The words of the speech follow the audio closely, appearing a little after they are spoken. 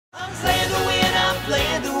I'm playing to win, I'm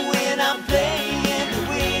playing to win, I'm playing to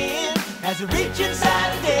win. As I reach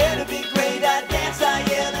inside and dare to be great, I dance, I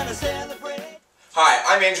yell, and I celebrate. Hi,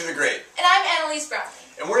 I'm Andrew the Great. And I'm Annalise Brown.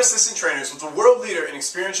 And we're assistant trainers with the world leader in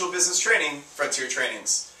experiential business training, Frontier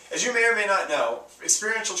Trainings. As you may or may not know,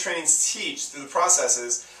 experiential trainings teach through the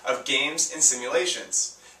processes of games and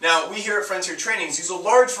simulations. Now, we here at Frontier Trainings use a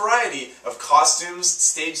large variety of costumes,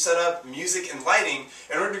 stage setup, music, and lighting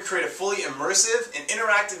in order to create a fully immersive and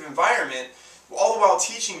interactive environment, all the while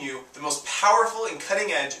teaching you the most powerful and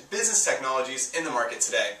cutting-edge business technologies in the market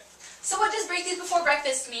today. So what does breakthroughs before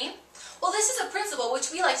breakfast mean? Well, this is a principle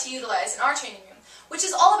which we like to utilize in our training room, which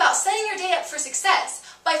is all about setting your day up for success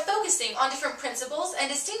by focusing on different principles and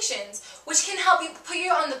distinctions which can help you put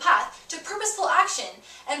you on the path to purposeful action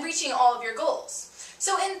and reaching all of your goals.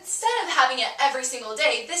 So instead of having it every single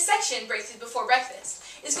day, this section, Breakthroughs Before Breakfast,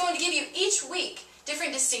 is going to give you each week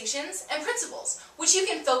different distinctions and principles which you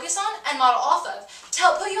can focus on and model off of to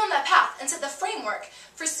help put you on that path and set the framework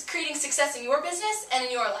for creating success in your business and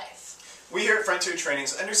in your life. We here at Frontier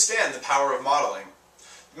Trainings understand the power of modeling.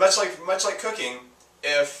 Much like cooking,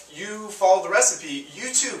 if you follow the recipe,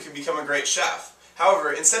 you too can become a great chef.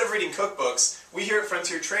 However, instead of reading cookbooks, we here at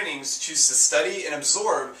Frontier Trainings choose to study and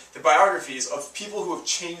absorb the biographies of people who have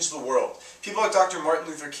changed the world. People like Dr. Martin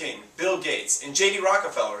Luther King, Bill Gates, and J.D.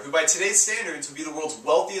 Rockefeller, who by today's standards would be the world's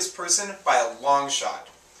wealthiest person by a long shot.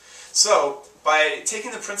 So, by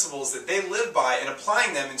taking the principles that they live by and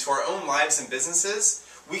applying them into our own lives and businesses,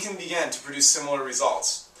 we can begin to produce similar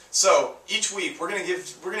results. So, each week we're going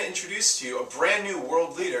to introduce to you a brand new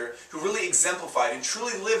world leader who really exemplified and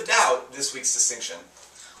truly lived out this week's distinction.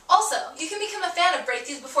 Also, you can become a fan of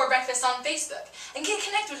Breakthroughs Before Breakfast on Facebook and get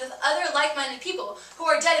connected with other like-minded people who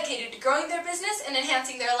are dedicated to growing their business and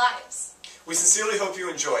enhancing their lives. We sincerely hope you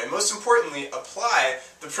enjoy, and most importantly, apply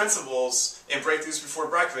the principles in Breakthroughs Before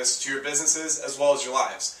Breakfast to your businesses as well as your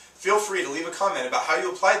lives. Feel free to leave a comment about how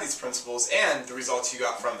you applied these principles and the results you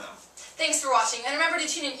got from them. Thanks for watching, and remember to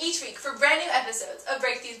tune in each week for brand new episodes of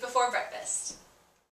Breakthroughs Before Breakfast.